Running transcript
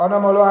Ona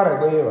moloare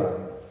goyewa.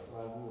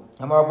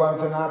 Ama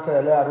kwanto na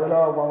tele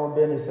arola ogwa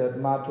beni set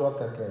matu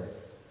keke.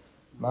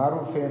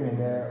 Maru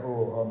femine o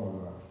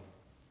omolwa.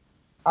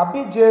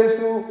 Abi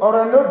Jesu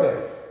oranode.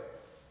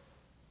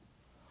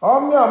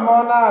 Omi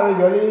omona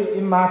awejoli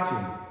imati.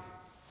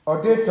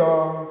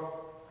 Odeto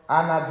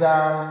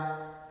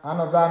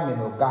anaza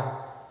minoga.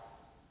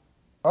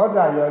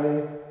 Oza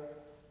yoli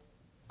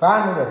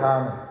vanu de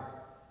kame.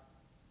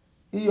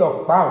 Iyo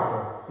pauto,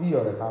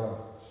 iyo de kame.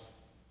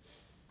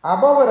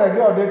 Abogere gi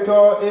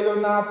odeto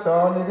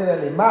elonato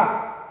nigerele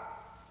ma.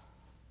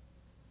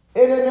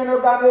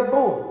 Minoga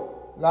nebu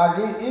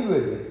lagi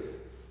ilwebe.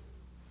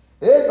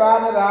 Eva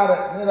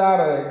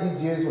nirare gi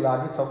Jesu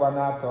lagi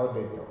tobanato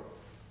odeto.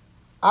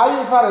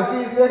 Ayi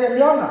Pharisees lege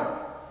miona.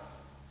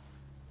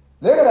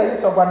 Lege da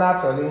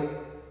yitobanato li.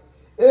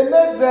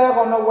 Emeze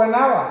ono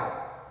wenawa.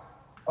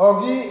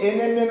 Ogi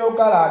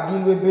enemenoga lagi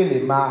ilwebe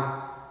le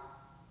ma.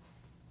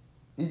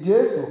 I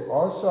Jesu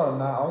also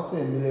na also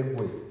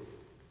emilegwe.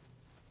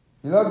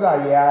 Iloza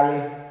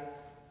yali.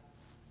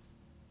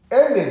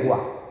 Enegwa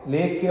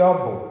leke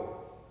obo.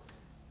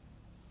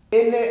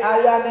 Ene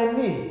ayane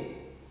ni.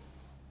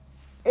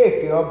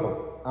 Eke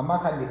obo.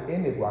 Amaka ni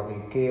enegwa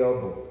leke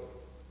obo.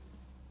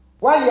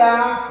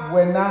 Waya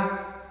wena.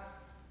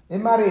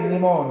 Emare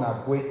nimo na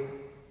gwe.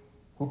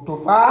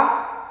 Kutufa.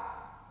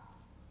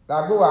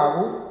 Lagu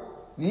agu.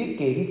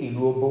 Wike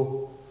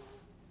luobo.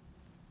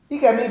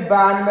 Ike mi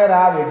ban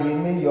mera wegi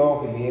ni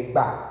yo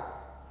legba.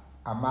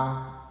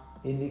 Ama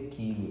ene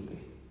kiwebe.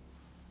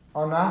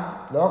 Ona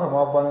loka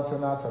mo gbonu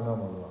tuna tono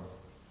mo lo.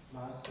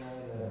 Master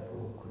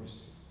o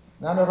Christ.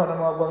 Na me kono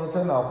mo gbonu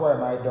tuna okwo e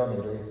mai do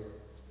mi re.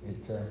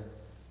 Ite.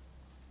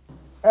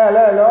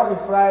 Lo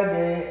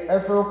Friday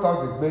efo ko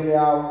ti gbele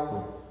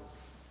awo.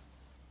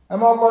 E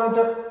mo gbonu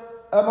tuna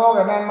e mo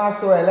ga na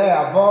maso ele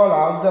avola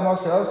au ze mo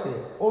se ose.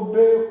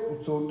 Obe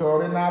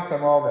utotori na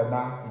temo ga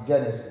na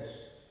Genesis.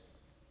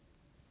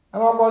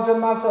 Ama bozo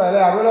maso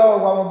ele arola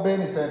ogwa mo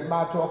beni se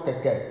matu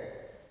okeke.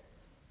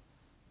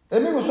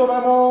 Emi guso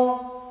memo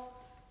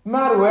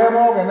maru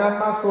emo ga na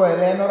maso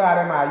ele no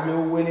rare ma ye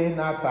wele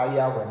na ta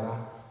ya wena.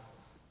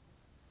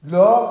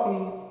 Lo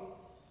ki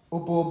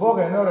obobo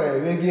ga no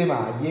re wege ma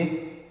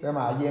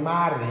ye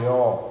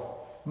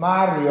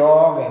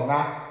Mario ga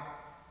na.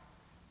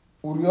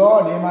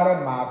 Urio le mare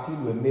ma ti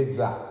lu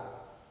mezza.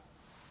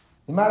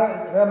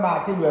 Imare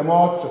ma ti lu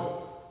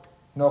moto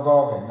no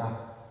go ga na.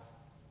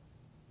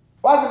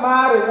 Wasi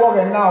mari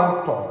woge na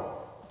uto.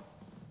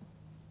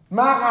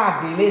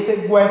 Maka dile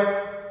se gwe.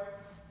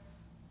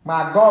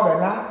 Ma goge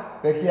na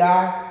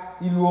bekia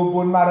ilu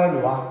obon mare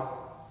lua.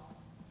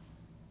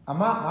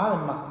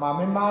 Ama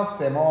me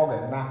se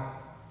moge na.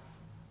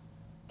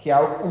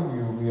 Kia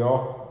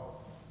uyurio.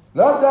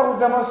 Lonza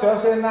uzamo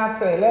se na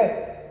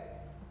tele.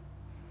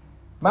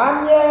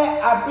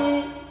 Manye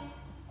abi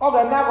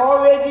oge na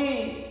go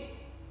wegi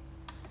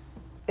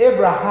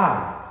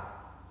Abraham.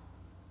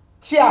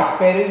 Chia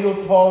pere yo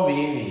to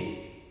vivi.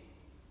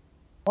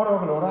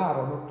 Oro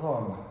loraro lo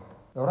tona.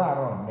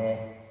 Loraro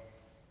ne.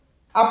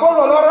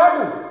 Apolo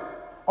lorabu.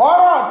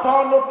 Oro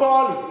to lo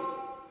toli.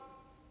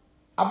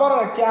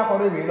 Abora kia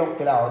kore vi lo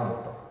kila ono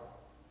to.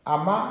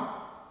 Ama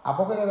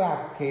apokere ra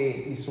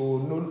ke iso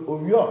no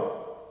ovio.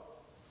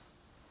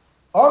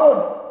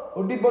 Oro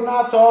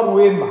odibona to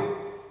ruema.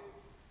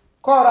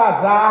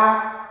 Kora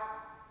za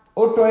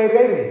oto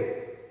erere.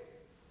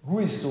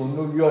 Ruiso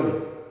no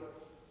viole.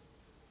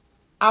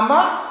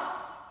 Ama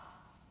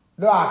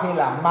lo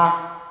akela ma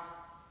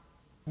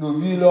no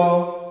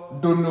vilo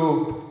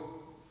dono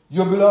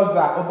yobilo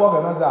za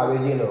oboga no za we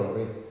yelo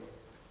re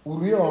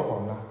uri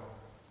ohona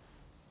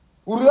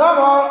uri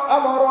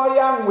amoro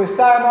ya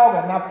nwesa no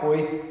ga na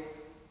poi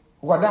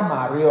wada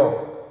mario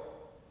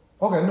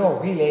oge no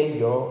vile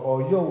yo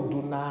oyo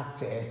du na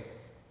te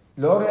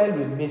lore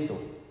lu meso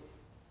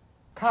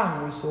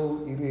kan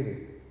wiso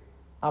irere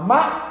ama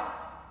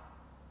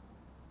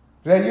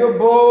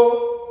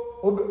reyobo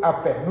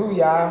ape nu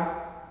ya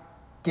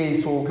ke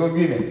so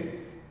gogime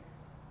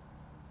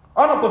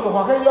ono ko to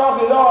ka yo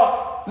ki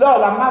lo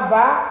la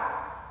maba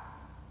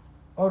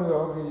ori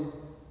ogi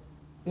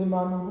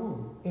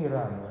imanuru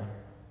iranwe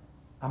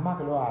ama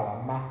ke lo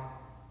ala ma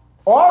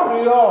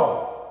ori o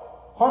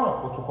ono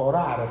ko to ko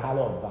ra are ka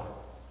lo ba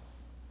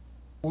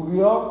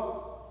uri o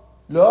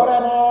lo re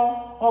mo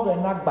oge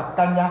na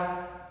gbakanya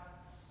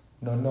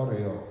no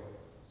rio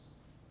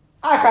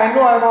aka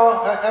no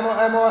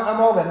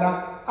emo oge na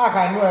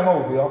aka no emo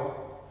ubio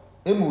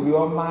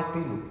emurio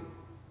matilu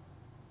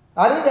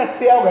ari de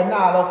se oge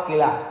na lo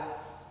kila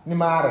ni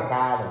ma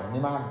rekalo ni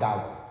ma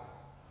dalo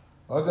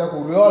oze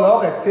kurio lo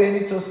ke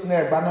tseni to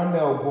snake ba no ne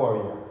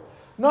oboyo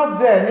not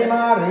there ni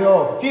ma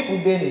rio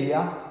tipu beni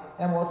ya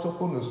emo to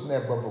kuno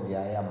snake bo bugi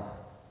aya ma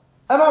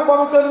emo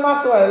bo mo so ni ma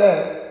so ele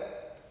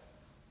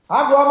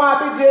agwo ma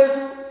bi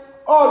Jesu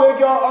o be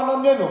gyo ono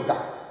menuga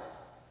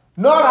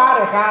no ra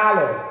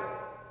rekalo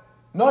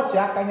no chi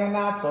akanya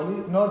na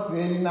atoli no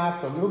zeli na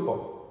atoli ubo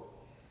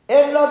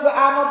enoza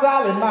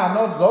anozale ma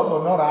no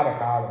zobo no ra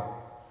rekalo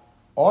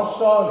o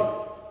sole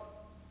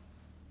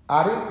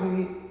ari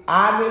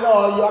ani lo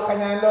yo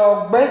kanya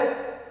lo gbe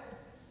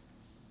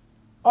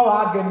o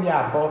age mi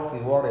aboti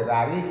wore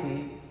rari ki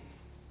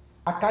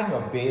akanyo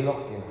be lo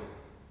ke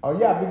o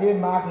ya bige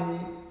ma ki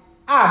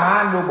a ma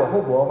lo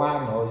gbo ma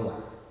no ya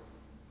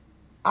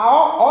a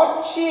o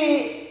chi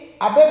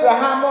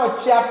Abraham o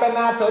chi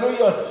apena to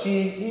yo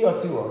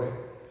chi wore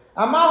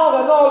ama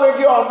ho no we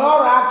gi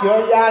ono ra ki o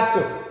ya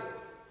to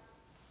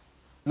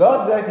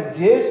Lord zeki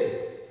Jesus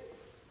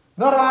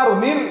no ra ru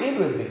mi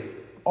ilwebe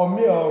o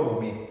mi o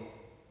ru mi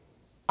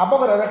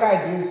abogere ka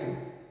Jesus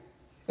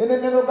ene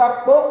meno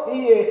gakpo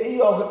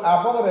iye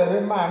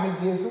abogere ma ni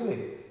Jesus le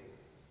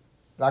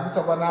la ki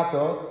so na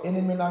to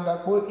ene meno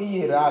gakpo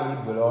iye ra li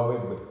gboro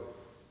wegbe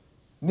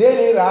ne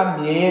le ra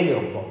mi ele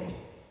o mi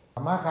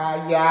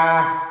amaka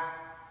ya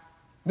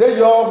ne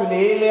yo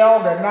le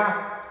ogena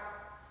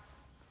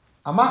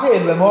amaka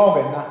elwe mo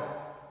ogena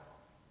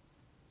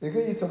ege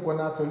yi so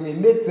na to le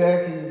lete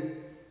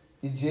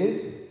ki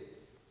Jesus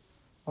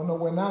ono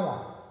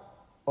wenala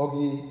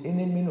ogi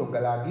enemi no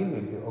galagi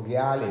lebe ogi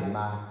ale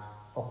ma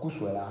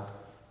okuswela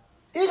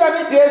iga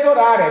mi Jesus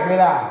ra re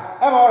bela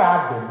e mo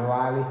ra do no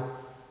ale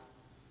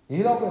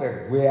ilo ko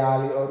re gwe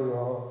ale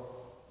orio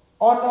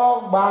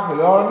ono gba ke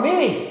lo ni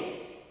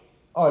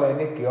ole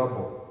ni ki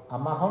obo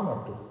ama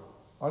hono to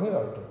oni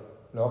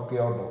lo ki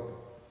obo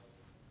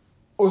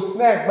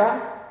osnegba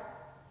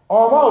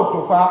omo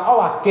otofa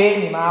owa ke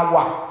ni ma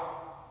wa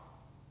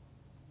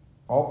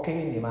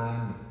okay ni ma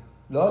ni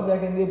lo ze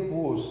ke ne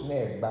bu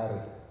osnegba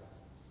re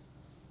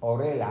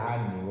ore la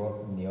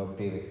ni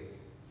opere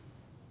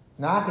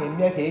na ke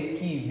mi ke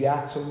ki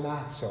via so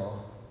na so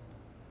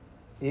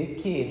e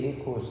ke le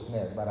ko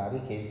snegba ra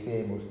ke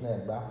se mo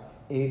snegba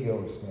e via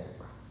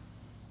snegba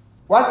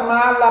was ma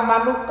la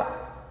manuka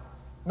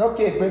no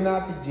ke gbe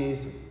na ti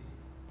Jesus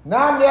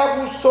na mi e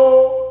bu so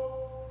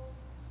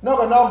no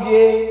ko no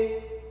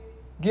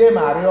gie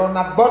mari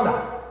ona gbona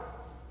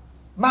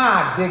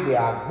ma dege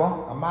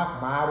agbo ama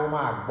maru ma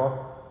agbo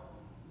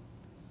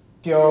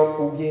ti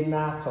o uge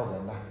na so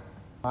na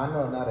ma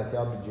no na re ti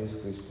o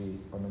Jesus Christ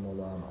on mo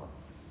lo ama